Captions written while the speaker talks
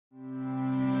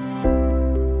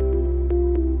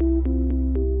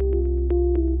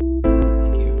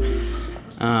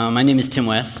My name is Tim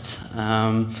West.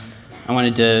 I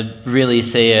wanted to really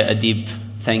say a deep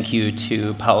thank you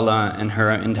to Paula and her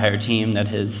entire team that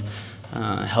has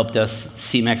helped us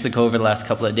see Mexico over the last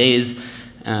couple of days,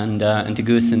 and to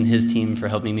Goose and his team for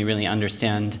helping me really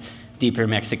understand deeper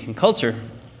Mexican culture.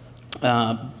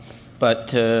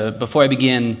 But before I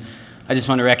begin, I just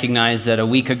want to recognize that a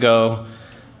week ago,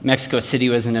 Mexico City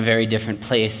was in a very different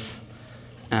place.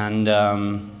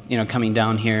 And you know, coming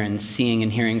down here and seeing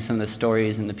and hearing some of the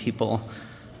stories and the people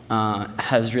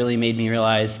has really made me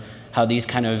realize how these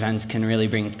kind of events can really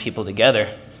bring people together.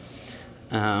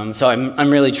 So I'm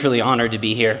really truly honored to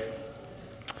be here.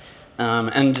 You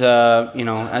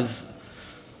know, as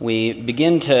we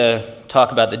begin to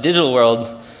talk about the digital world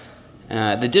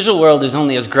is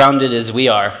only as grounded as we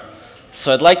are.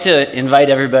 So I'd like to invite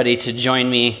everybody to join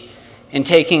me in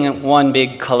taking one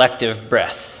big collective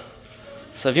breath.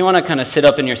 So if you want to kind of sit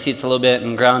up in your seats a little bit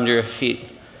and ground your feet,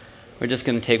 we're just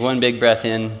going to take one big breath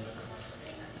in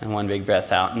and one big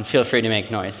breath out. And feel free to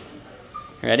make noise.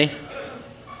 You ready?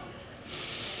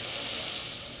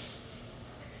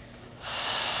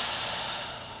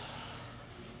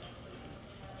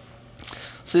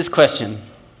 So this question,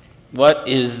 what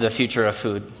is the future of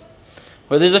food?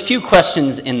 Well, there's a few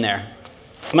questions in there.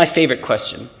 It's my favorite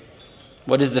question.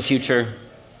 What is the future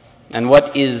and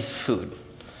what is food?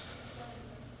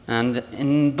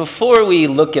 And before we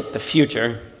look at the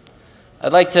future,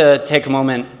 I'd like to take a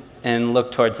moment and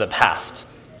look towards the past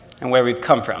and where we've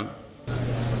come from.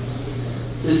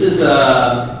 This is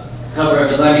a cover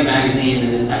of Atlantic magazine,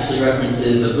 and it actually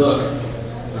references a book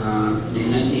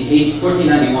in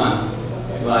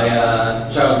 1491 by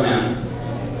Charles Mann.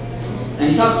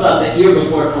 And he talks about the year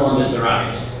before Columbus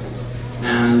arrived.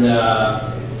 And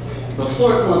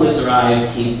before Columbus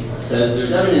arrived, he says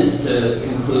there's evidence to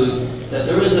conclude that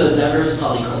there was a diverse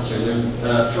polyculture. There's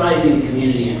a thriving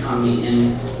community and economy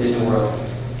in the New World.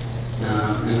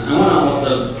 And I want to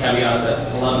also caveat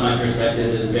that a lot of my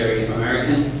perspective is very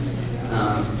American,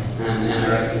 and I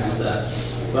recognize that.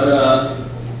 But,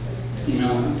 you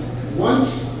know,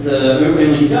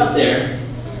 when he got there,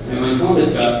 and when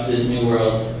Columbus got to this New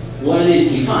World, what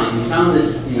did he find? He found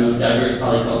this, you know, diverse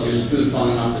polycultures, food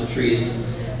falling off the trees,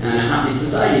 and a happy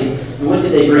society. And what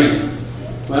did they bring?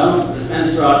 Well, the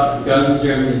Spanish brought guns,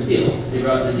 germs, and steel. They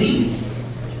brought disease,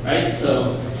 right?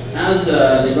 So as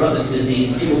they brought this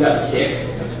disease, people got sick,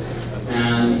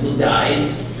 and people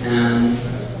died, and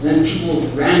then people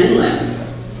ran inland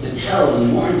to tell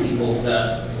and warn people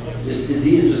that this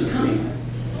disease was coming.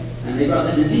 And they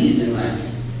brought the disease inland.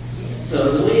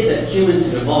 So the way that humans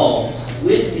had evolved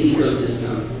with the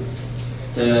ecosystem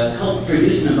to help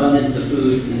produce an abundance of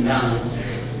food in balance,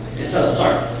 it fell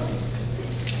apart.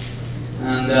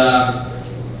 And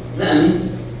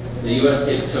then the U.S.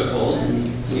 took hold, and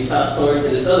we fast forward to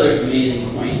this other amazing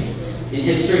point in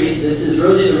history. This is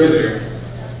Rosie the Riveter.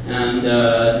 And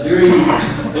during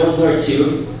World War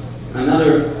II,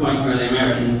 another point where the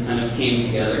Americans kind of came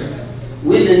together,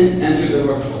 women entered the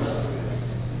workforce.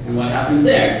 And what happened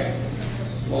there?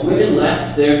 Well, women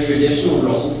left their traditional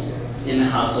roles in the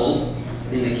household,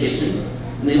 in the kitchen,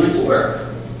 and they went to work.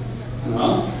 And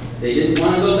well, they didn't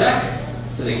want to go back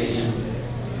to the kitchen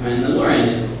when the war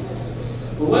ended.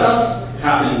 But what else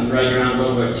happened right around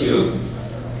World War II?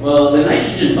 Well, the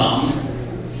nitrogen bomb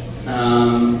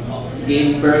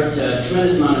gave birth to a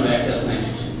tremendous amount of excess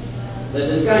nitrogen.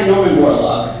 This guy, Norman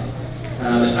Borlaug,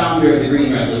 the founder of the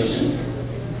Green Revolution,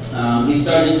 he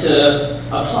started to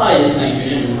apply this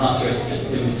nitrogen and phosphorus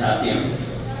and potassium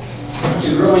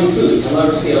to growing food, to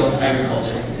large scale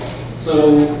agriculture.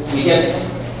 So we get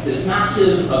this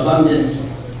massive abundance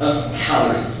of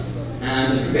calories.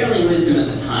 And the prevailing wisdom at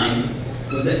the time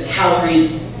was that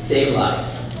calories save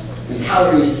lives. And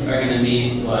calories are going to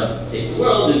be what saves the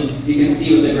world. And you can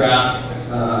see with the graph,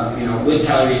 you know, with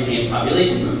calories came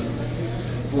population growth.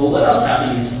 Well, what else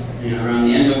happened, you know, around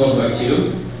the end of World War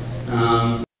II?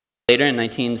 Later, in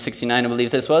 1969, I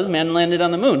believe this was, man landed on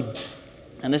the moon.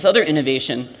 And this other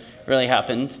innovation really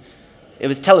happened. It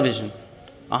was television.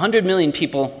 100 million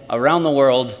people around the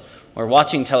world were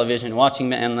watching television, watching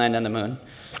man land on the moon.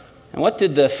 And what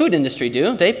did the food industry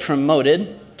do? They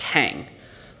promoted Tang.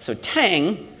 So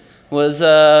Tang was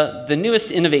the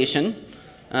newest innovation.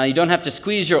 You don't have to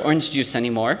squeeze your orange juice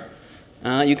anymore.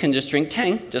 You can just drink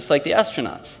Tang, just like the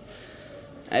astronauts.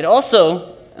 It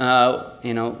also,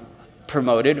 you know,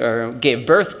 promoted or gave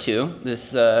birth to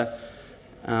this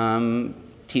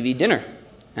TV dinner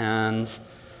and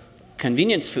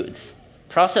convenience foods,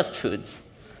 processed foods,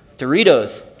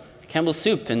 Doritos, Campbell's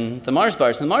soup, and the Mars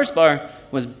bars. And the Mars bar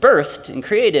was birthed and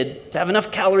created to have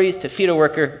enough calories to feed a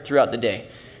worker throughout the day.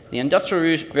 The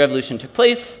Industrial Revolution took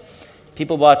place.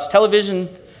 People watch television,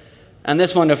 and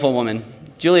this wonderful woman,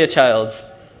 Julia Childs,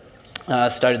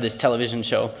 started this television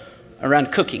show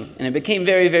around cooking, and it became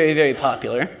very, very, very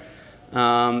popular.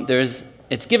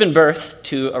 It's given birth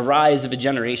to a rise of a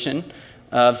generation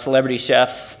of celebrity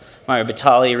chefs, Mario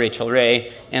Batali, Rachel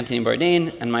Ray, Anthony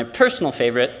Bourdain, and my personal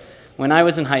favorite, when I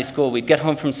was in high school, we'd get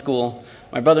home from school,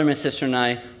 my brother, my sister, and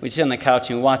I, we'd sit on the couch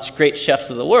and watch Great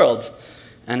Chefs of the World,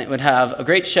 and it would have a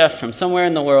great chef from somewhere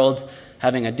in the world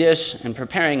having a dish and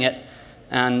preparing it,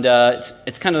 and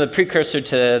it's kind of the precursor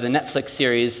to the Netflix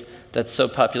series that's so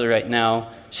popular right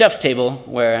now, Chef's Table,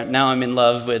 where now I'm in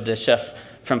love with the chef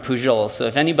from Pujol. So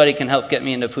if anybody can help get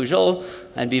me into Pujol,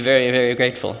 I'd be very, very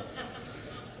grateful.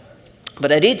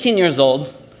 But at 18 years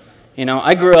old,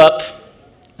 I grew up,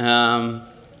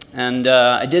 and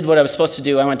I did what I was supposed to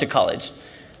do. I went to college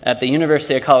at the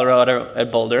University of Colorado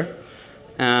at Boulder.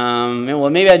 Well,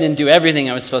 maybe I didn't do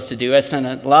everything I was supposed to do. I spent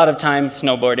a lot of time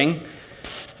snowboarding.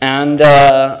 And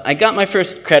I got my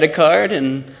first credit card,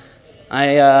 and I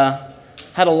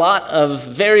had a lot of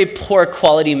very poor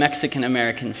quality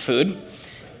Mexican-American food.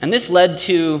 And this led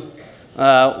to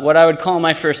what I would call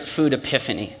my first food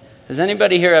epiphany. Has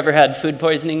anybody here ever had food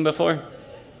poisoning before?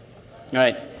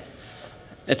 Right.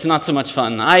 It's not so much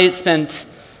fun. I spent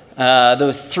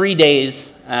those 3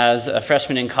 days as a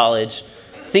freshman in college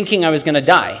thinking I was going to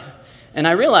die. And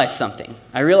I realized something.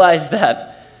 I realized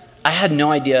that I had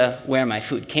no idea where my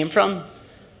food came from.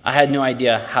 I had no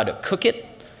idea how to cook it.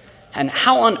 And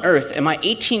how on earth am I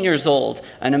 18 years old,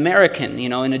 an American,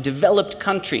 in a developed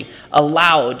country,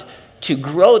 allowed to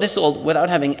grow this old without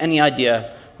having any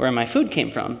idea where my food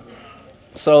came from?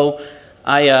 So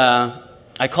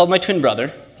I called my twin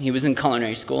brother. He was in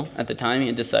culinary school at the time. He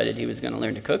had decided he was going to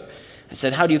learn to cook. I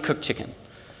said, how do you cook chicken?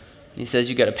 And he says,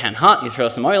 you get a pan hot, you throw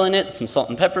some oil in it, some salt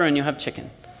and pepper, and you have chicken.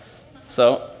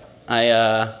 So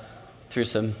I threw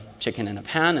some chicken in a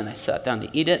pan, and I sat down to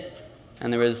eat it.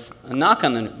 And there was a knock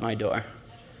on my door,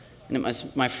 and it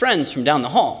was my friends from down the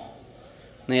hall.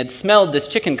 And they had smelled this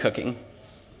chicken cooking,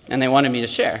 and they wanted me to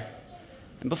share.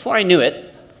 And before I knew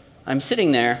it, I'm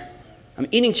sitting there, I'm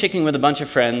eating chicken with a bunch of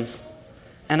friends,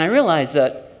 and I realized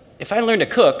that if I learn to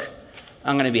cook,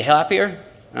 I'm going to be happier,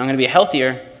 I'm going to be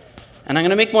healthier, and I'm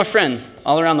going to make more friends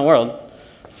all around the world.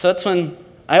 So that's when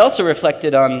I also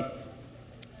reflected on,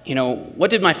 what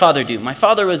did my father do? My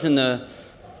father was in the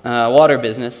water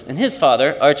business, and his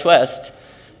father, Arch West,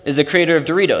 is a creator of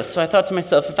Doritos. So I thought to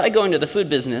myself, if I go into the food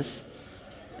business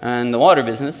and the water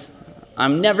business,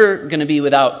 I'm never going to be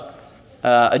without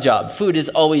a job. Food is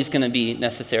always going to be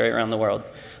necessary around the world.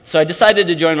 So I decided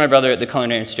to join my brother at the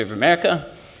Culinary Institute of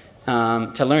America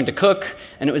to learn to cook,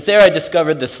 and it was there I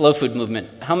discovered the slow food movement.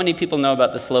 How many people know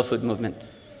about the slow food movement?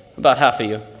 About half of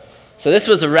you. So this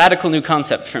was a radical new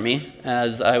concept for me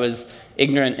as I was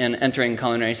ignorant and entering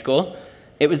culinary school.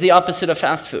 It was the opposite of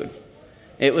fast food.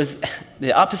 It was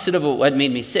the opposite of what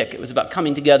made me sick. It was about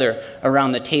coming together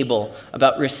around the table,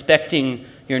 about respecting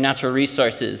your natural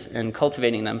resources and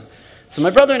cultivating them. So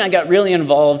my brother and I got really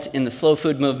involved in the slow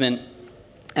food movement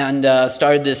and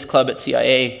started this club at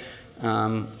CIA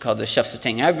called the Chef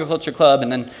Sustaining Agriculture Club.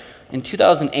 And then in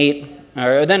 2008,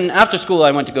 or then after school,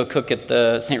 I went to go cook at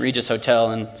the St. Regis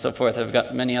Hotel and so forth. I've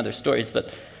got many other stories,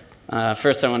 but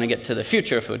first I want to get to the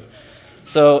future of food.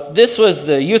 So this was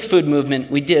the youth food movement.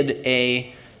 We did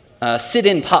a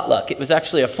sit-in potluck. It was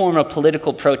actually a form of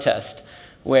political protest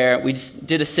where we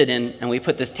did a sit-in and we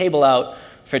put this table out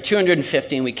for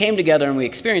 250, and we came together and we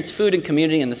experienced food and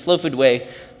community in the slow food way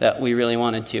that we really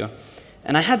wanted to.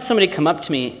 And I had somebody come up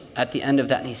to me at the end of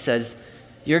that and he says,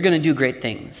 you're going to do great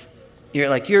things. You're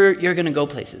going to go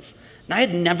places. And I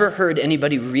had never heard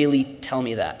anybody really tell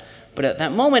me that. But at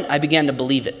that moment, I began to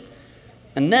believe it.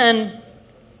 And then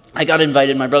I got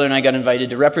invited, my brother and I got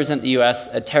invited to represent the US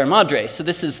at Terra Madre. So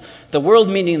this is the world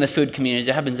meeting of the food communities.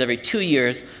 It happens every 2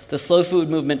 years. The slow food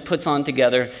movement puts on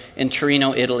together in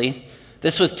Torino, Italy.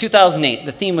 This was 2008.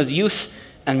 The theme was youth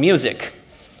and music.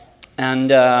 And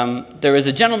there was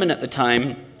a gentleman at the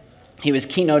time, he was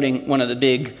keynoting one of the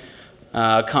big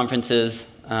conferences,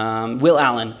 Will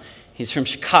Allen. He's from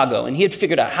Chicago, and he had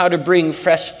figured out how to bring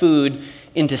fresh food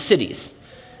into cities.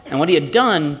 And what he had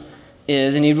done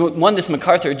is, and he won this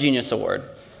MacArthur Genius Award.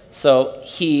 So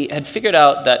he had figured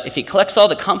out that if he collects all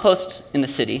the compost in the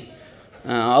city,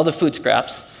 all the food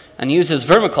scraps, and uses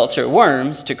vermiculture,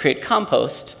 worms, to create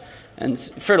compost and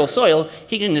fertile soil,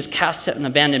 he can just cast it in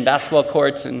abandoned basketball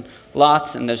courts and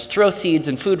lots, and just throw seeds,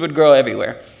 and food would grow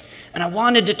everywhere. And I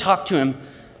wanted to talk to him,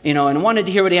 and I wanted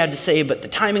to hear what he had to say, but the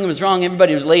timing was wrong.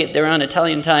 Everybody was late. They were on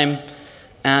Italian time.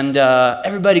 And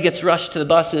everybody gets rushed to the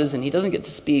buses, and he doesn't get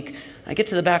to speak. I get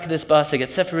to the back of this bus. I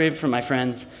get separated from my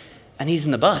friends. And he's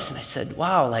in the bus, and I said,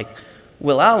 wow, like,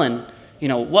 Will Allen, you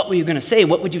know, what were you going to say?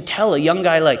 What would you tell a young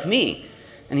guy like me?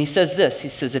 And he says this, he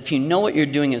says, if you know what you're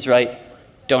doing is right,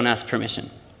 don't ask permission.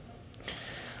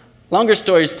 Longer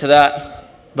stories to that,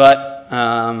 but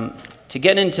to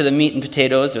get into the meat and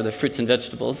potatoes, or the fruits and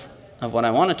vegetables of what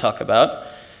I want to talk about,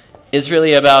 is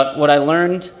really about what I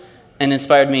learned and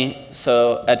inspired me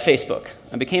at Facebook.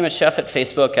 I became a chef at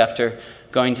Facebook after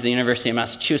going to the University of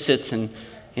Massachusetts and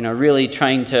really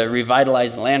trying to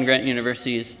revitalize the land-grant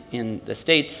universities in the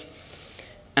States.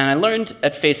 And I learned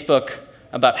at Facebook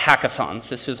about hackathons.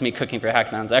 This was me cooking for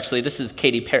hackathons. Actually, this is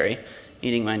Katy Perry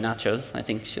eating my nachos. I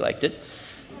think she liked it.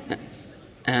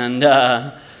 And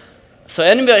so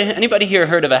anybody here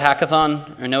heard of a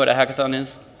hackathon or know what a hackathon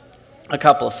is? A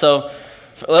couple. So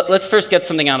let's first get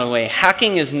something out of the way.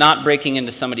 Hacking is not breaking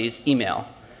into somebody's email.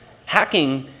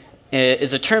 Hacking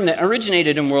is a term that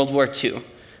originated in World War II.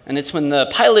 And it's when the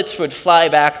pilots would fly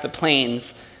back the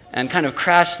planes and kind of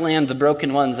crash land the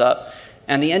broken ones up.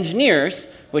 And the engineers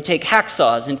would take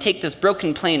hacksaws and take this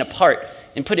broken plane apart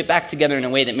and put it back together in a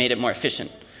way that made it more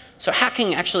efficient. So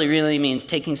hacking actually really means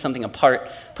taking something apart,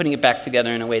 putting it back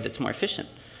together in a way that's more efficient.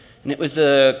 And it was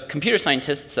the computer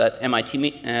scientists at MIT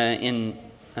in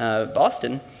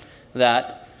Boston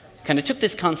that kind of took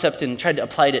this concept and tried to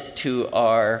apply it to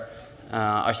our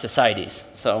societies.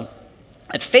 So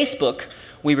at Facebook,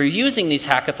 we were using these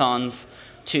hackathons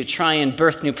to try and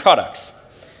birth new products.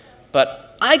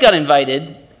 But I got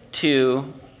invited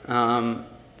to go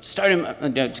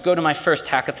to my first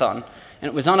hackathon. And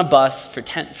it was on a bus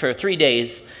for 3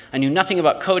 days. I knew nothing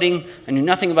about coding. I knew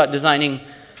nothing about designing.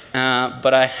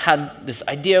 But I had this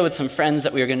idea with some friends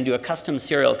that we were going to do a custom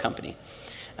cereal company.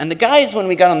 And the guys, when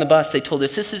we got on the bus, they told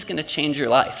us, this is going to change your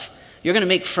life. You're going to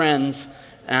make friends,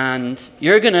 and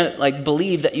you're going to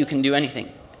believe that you can do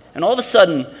anything. And all of a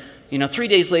sudden, 3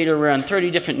 days later, we're on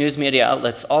 30 different news media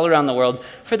outlets all around the world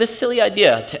for this silly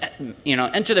idea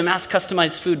to enter the mass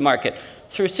customized food market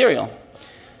through cereal.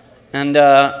 And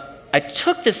I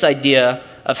took this idea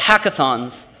of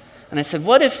hackathons, and I said,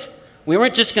 what if we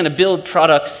weren't just going to build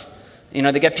products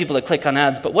to get people to click on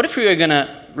ads, but what if we were going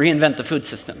to reinvent the food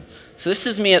system? So this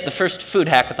is me at the first food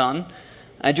hackathon.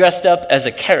 I dressed up as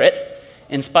a carrot,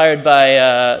 inspired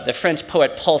by the French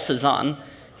poet Paul Cézanne.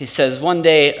 He says, one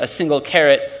day a single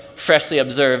carrot, freshly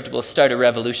observed, will start a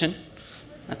revolution.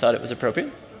 I thought it was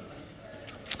appropriate.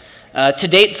 To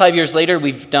date, 5 years later,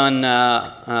 we've done,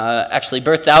 actually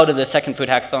birthed out of the second food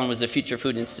hackathon was the Future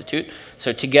Food Institute.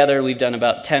 So together, we've done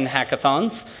about 10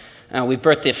 hackathons. We've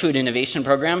birthed the Food Innovation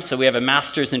Program. So we have a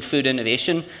master's in food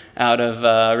innovation out of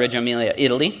Reggio Emilia,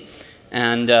 Italy.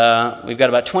 And we've got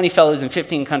about 20 fellows in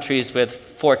 15 countries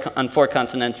on 4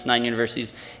 continents, 9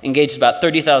 universities, engaged about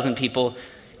 30,000 people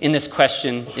in this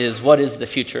question is, what is the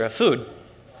future of food?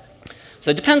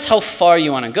 So it depends how far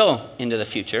you want to go into the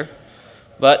future.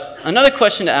 But another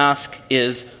question to ask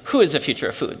is, who is the future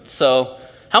of food? So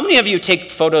how many of you take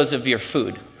photos of your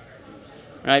food?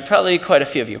 Right, probably quite a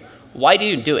few of you. Why do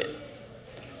you do it?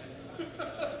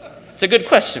 It's a good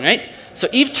question, right? So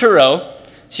Eve Turow,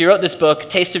 she wrote this book,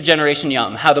 Taste of Generation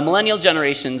Yum, How the Millennial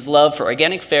Generation's Love for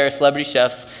Organic Fare, Celebrity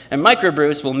Chefs, and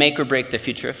Microbrews Will Make or Break the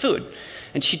Future of Food.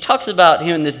 And she talks about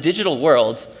in this digital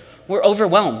world, we're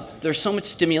overwhelmed. There's so much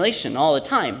stimulation all the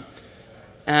time.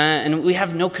 And we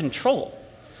have no control.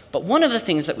 But one of the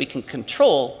things that we can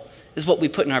control is what we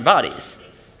put in our bodies.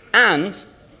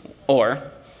 Or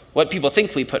what people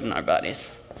think we put in our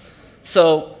bodies.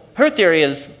 So her theory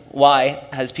is, why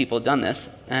has people done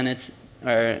this? And it's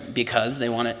because they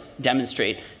want to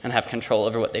demonstrate and have control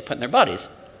over what they put in their bodies.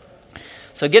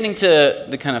 So getting to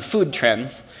the kind of food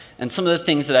trends, and some of the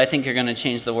things that I think are going to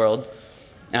change the world,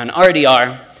 and already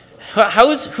are.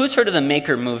 Who's heard of the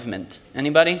maker movement?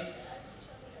 Anybody?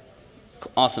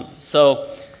 Awesome. So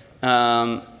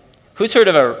who's heard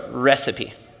of a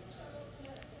recipe?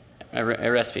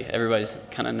 A recipe. Everybody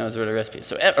kind of knows what a recipe is.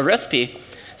 So a recipe,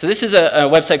 so this is a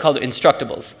website called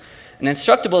Instructables. And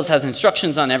Instructables has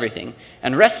instructions on everything.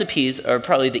 And recipes are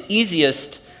probably the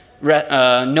easiest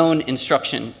known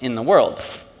instruction in the world.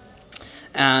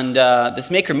 And this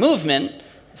maker movement,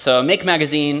 so Make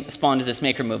Magazine spawned this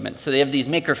maker movement. So they have these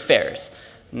maker fairs.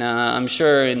 Now, I'm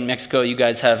sure in Mexico you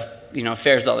guys have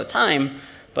fairs all the time,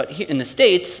 but here in the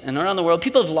States and around the world,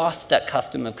 people have lost that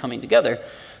custom of coming together.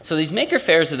 So these maker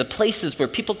fairs are the places where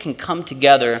people can come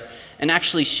together and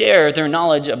actually share their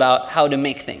knowledge about how to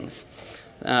make things.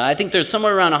 I think there's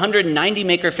somewhere around 190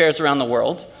 maker fairs around the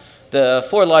world. The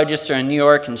 4 largest are in New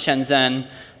York and Shenzhen,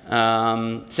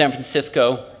 San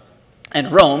Francisco, and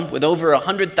Rome, with over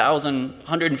 100,000,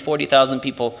 140,000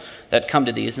 people that come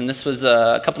to these. And this was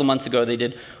a couple of months ago. They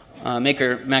did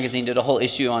Maker magazine did a whole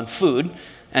issue on food.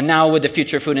 And now with the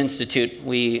Future Food Institute,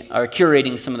 we are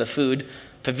curating some of the food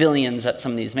pavilions at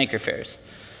some of these maker fairs.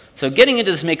 So getting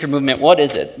into this maker movement, what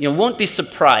is it? You won't be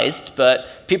surprised,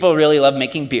 but people really love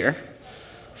making beer.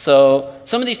 So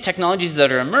some of these technologies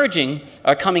that are emerging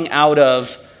are coming out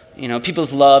of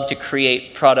people's love to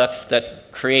create products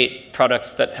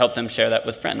that help them share that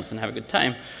with friends and have a good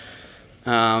time.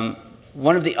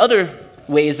 One of the other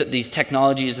ways that these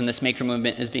technologies and this maker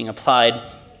movement is being applied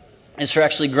is for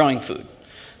actually growing food.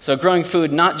 So growing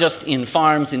food not just in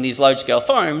farms, in these large-scale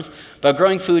farms, but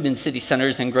growing food in city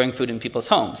centers and growing food in people's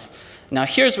homes. Now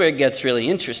here's where it gets really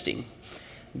interesting,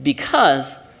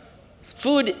 because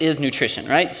food is nutrition,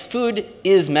 right? Food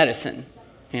is medicine.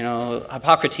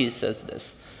 Hippocrates says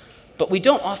this. But we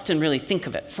don't often really think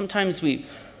of it. Sometimes we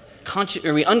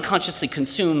unconsciously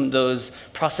consume those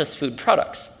processed food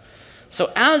products.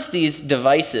 So as these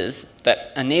devices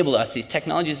that enable us, these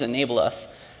technologies enable us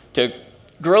to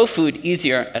grow food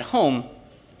easier at home,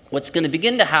 what's going to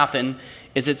begin to happen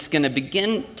is it's going to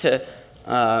begin to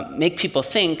make people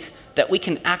think that we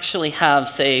can actually have,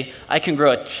 say, I can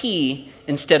grow a tea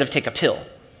instead of take a pill,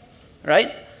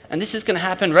 right? And this is going to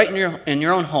happen right in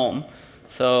your own home.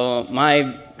 So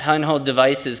my handheld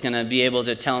device is going to be able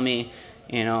to tell me,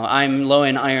 I'm low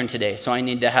in iron today, so I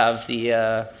need to have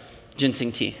the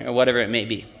ginseng tea, or whatever it may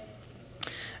be.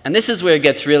 And this is where it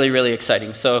gets really, really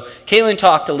exciting. So Caitlin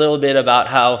talked a little bit about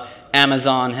how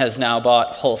Amazon has now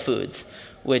bought Whole Foods,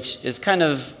 which is kind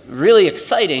of really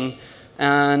exciting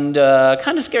and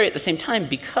kind of scary at the same time,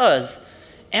 because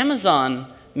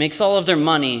Amazon makes all of their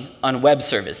money on web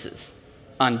services,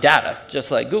 on data, just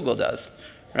like Google does,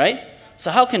 right? So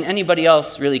how can anybody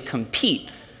else really compete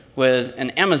with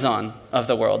an Amazon of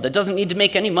the world that doesn't need to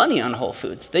make any money on Whole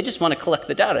Foods? They just want to collect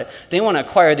the data. They want to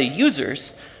acquire the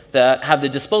users that have the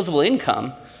disposable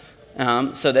income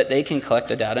so that they can collect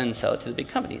the data and sell it to the big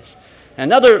companies.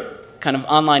 Another kind of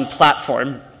online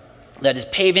platform that is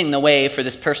paving the way for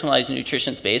this personalized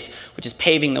nutrition space, which is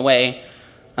paving the way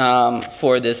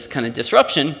for this kind of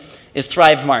disruption, is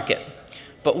Thrive Market.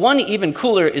 But one even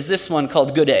cooler is this one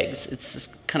called Good Eggs. It's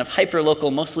kind of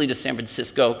hyper-local, mostly to San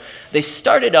Francisco. They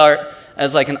started out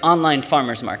as like an online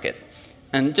farmer's market.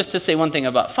 And just to say one thing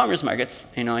about farmers markets,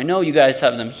 I know you guys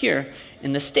have them here.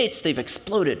 In the States, they've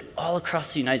exploded all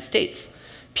across the United States.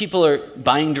 People are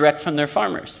buying direct from their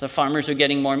farmers. The farmers are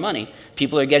getting more money.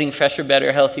 People are getting fresher,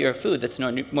 better, healthier food that's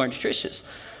more nutritious.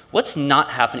 What's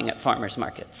not happening at farmers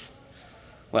markets?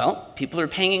 Well, people are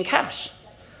paying in cash.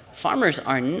 Farmers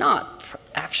are not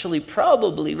actually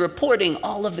probably reporting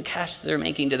all of the cash they're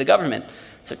making to the government.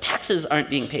 So taxes aren't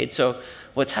being paid. So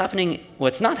what's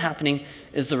not happening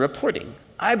is the reporting.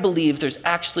 I believe there's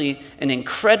actually an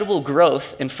incredible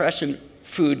growth in fresh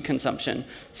food consumption,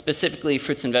 specifically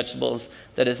fruits and vegetables,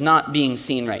 that is not being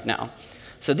seen right now.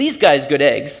 So these guys, Good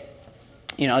Eggs,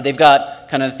 they've got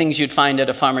kind of things you'd find at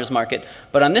a farmer's market.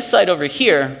 But on this side over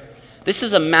here, this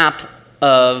is a map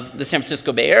of the San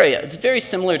Francisco Bay Area. It's very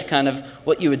similar to kind of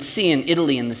what you would see in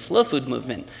Italy in the slow food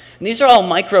movement. And these are all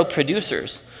micro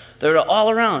producers that are all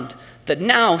around that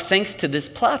now, thanks to this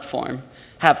platform,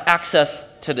 have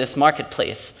access to this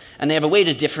marketplace. And they have a way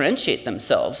to differentiate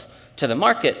themselves to the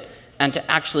market and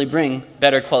to actually bring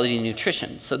better quality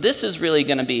nutrition. So this is really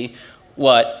going to be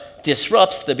what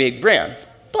disrupts the big brands.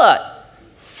 But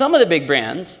some of the big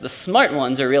brands, the smart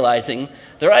ones, are realizing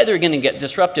they're either going to get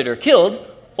disrupted or killed,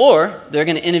 or they're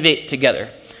going to innovate together.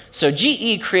 So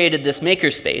GE created this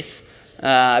makerspace.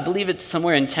 I believe it's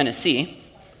somewhere in Tennessee.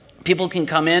 People can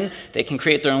come in, they can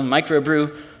create their own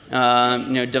microbrew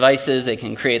devices, they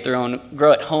can create their own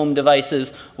grow-at-home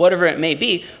devices, whatever it may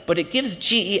be, but it gives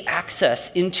GE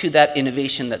access into that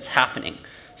innovation that's happening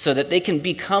so that they can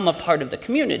become a part of the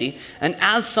community. And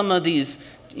as some of these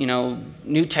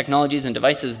new technologies and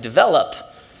devices develop,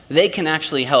 they can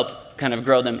actually help kind of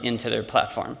grow them into their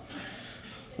platform.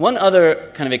 One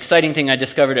other kind of exciting thing I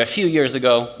discovered a few years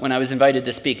ago when I was invited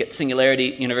to speak at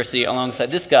Singularity University alongside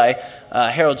this guy,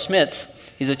 Harold Schmitz.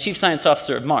 He's the chief science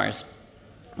officer of Mars.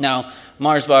 Now,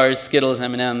 Mars bars, Skittles,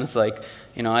 M&Ms,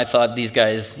 I thought these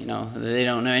guys, they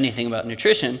don't know anything about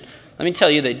nutrition. Let me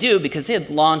tell you they do, because they had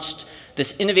launched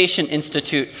this Innovation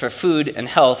Institute for Food and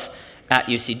Health at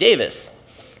UC Davis.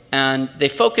 And they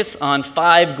focus on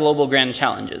 5 global grand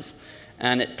challenges.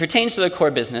 And it pertains to their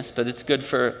core business, but it's good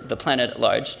for the planet at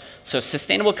large. So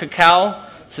sustainable cacao,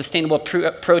 sustainable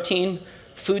protein,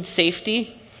 food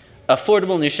safety,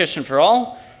 affordable nutrition for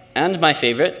all, and my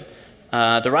favorite,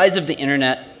 the rise of the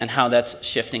internet and how that's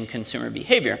shifting consumer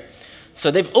behavior. So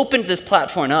they've opened this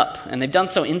platform up, and they've done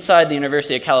so inside the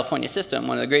University of California system,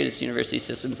 one of the greatest university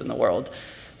systems in the world.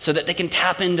 so that they can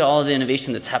tap into all of the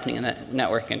innovation that's happening in that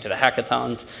network, into the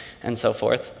hackathons and so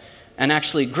forth, and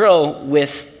actually grow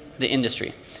with the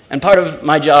industry. And part of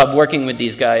my job working with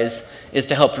these guys is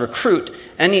to help recruit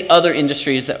any other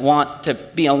industries that want to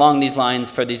be along these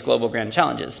lines for these global grand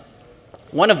challenges.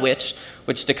 One of which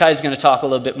Dekai is going to talk a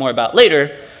little bit more about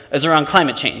later, is around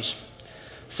climate change.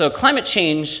 So climate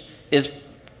change is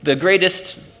the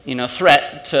greatest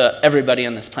threat to everybody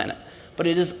on this planet. But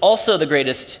it is also the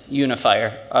greatest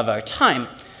unifier of our time.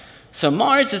 So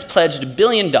Mars has pledged $1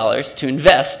 billion to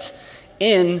invest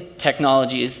in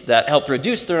technologies that help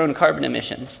reduce their own carbon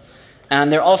emissions.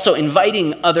 And they're also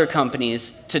inviting other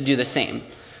companies to do the same.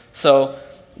 So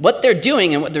what they're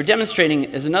doing and what they're demonstrating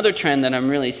is another trend that I'm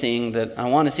really seeing that I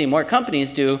want to see more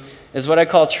companies do, is what I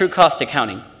call true cost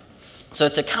accounting. So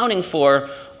it's accounting for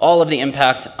all of the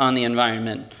impact on the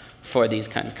environment for these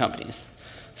kind of companies.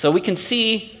 So we can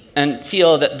see and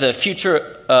feel that the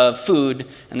future of food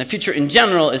and the future in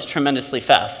general is tremendously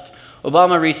fast.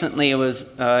 Obama recently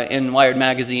was in Wired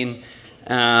magazine,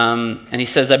 and he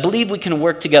says, "I believe we can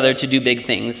work together to do big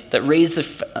things that raise the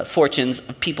fortunes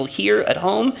of people here at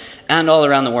home and all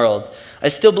around the world. I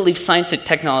still believe science and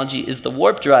technology is the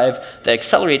warp drive that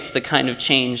accelerates the kind of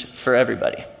change for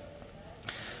everybody."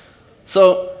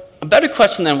 So a better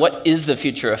question than what is the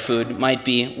future of food might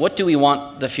be, what do we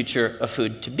want the future of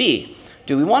food to be?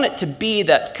 Do we want it to be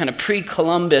that kind of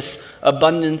pre-Columbus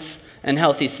abundance and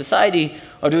healthy society,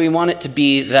 or do we want it to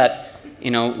be that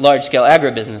large-scale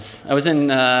agribusiness? I was in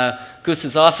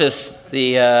Goose's office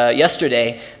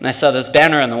yesterday, and I saw this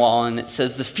banner on the wall, and it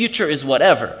says, "The future is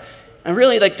whatever." And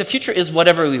really, the future is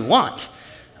whatever we want.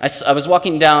 I was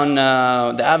walking down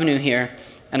the avenue here,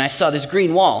 and I saw this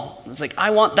green wall. I was like,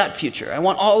 I want that future. I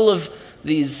want all of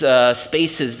these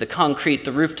spaces, the concrete,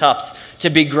 the rooftops, to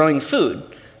be growing food,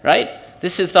 right?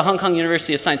 This is the Hong Kong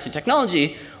University of Science and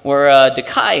Technology, where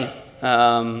Dekai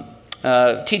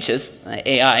teaches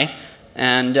AI.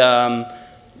 And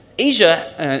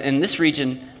Asia, in this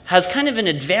region, has kind of an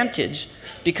advantage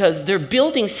because they're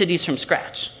building cities from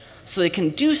scratch. So they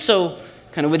can do so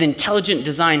kind of with intelligent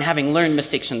design, having learned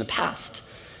mistakes in the past.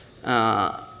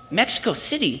 Mexico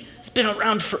City has been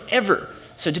around forever.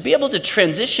 So to be able to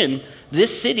transition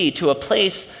this city to a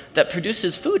place that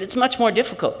produces food, it's much more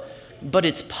difficult, but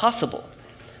it's possible.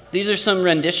 These are some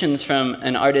renditions from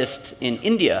an artist in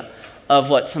India of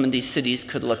what some of these cities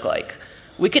could look like.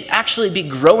 We could actually be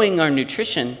growing our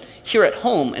nutrition here at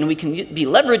home, and we can be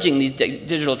leveraging these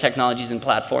digital technologies and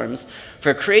platforms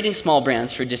for creating small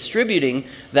brands, for distributing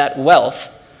that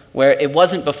wealth where it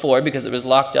wasn't before because it was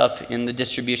locked up in the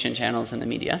distribution channels and the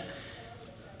media.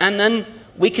 And then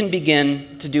we can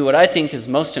begin to do what I think is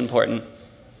most important,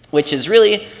 which is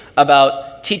really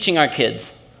about teaching our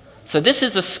kids. So this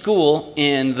is a school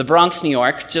in the Bronx, New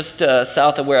York, just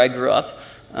south of where I grew up.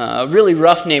 A really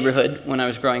rough neighborhood when I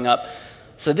was growing up.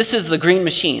 So this is the Green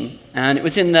Machine, and it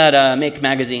was in that Make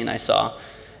magazine I saw.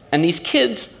 And these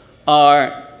kids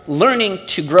are learning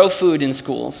to grow food in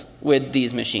schools with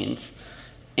these machines.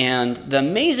 And the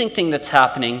amazing thing that's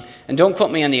happening, and don't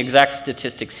quote me on the exact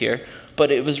statistics here,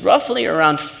 but it was roughly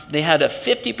around, they had a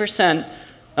 50%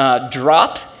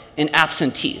 drop in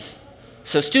absentees.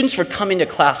 So students were coming to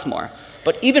class more.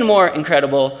 But even more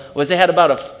incredible was they had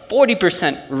about a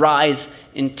 40% rise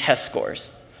in test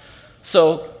scores.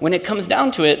 So when it comes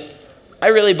down to it, I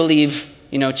really believe,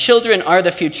 children are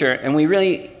the future, and we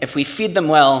really, if we feed them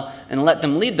well and let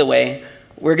them lead the way,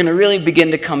 we're going to really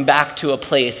begin to come back to a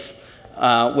place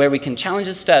where we can challenge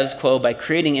the status quo by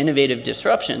creating innovative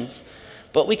disruptions,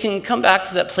 but we can come back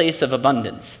to that place of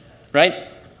abundance, right?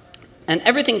 And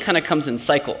everything kind of comes in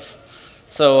cycles.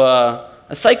 So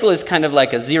a cycle is kind of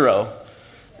like a zero,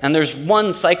 and there's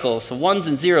one cycle, so ones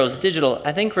and zeros, digital.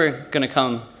 I think we're going to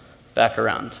come back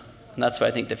around, and that's what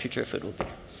I think the future of food will be.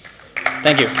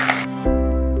 Thank you.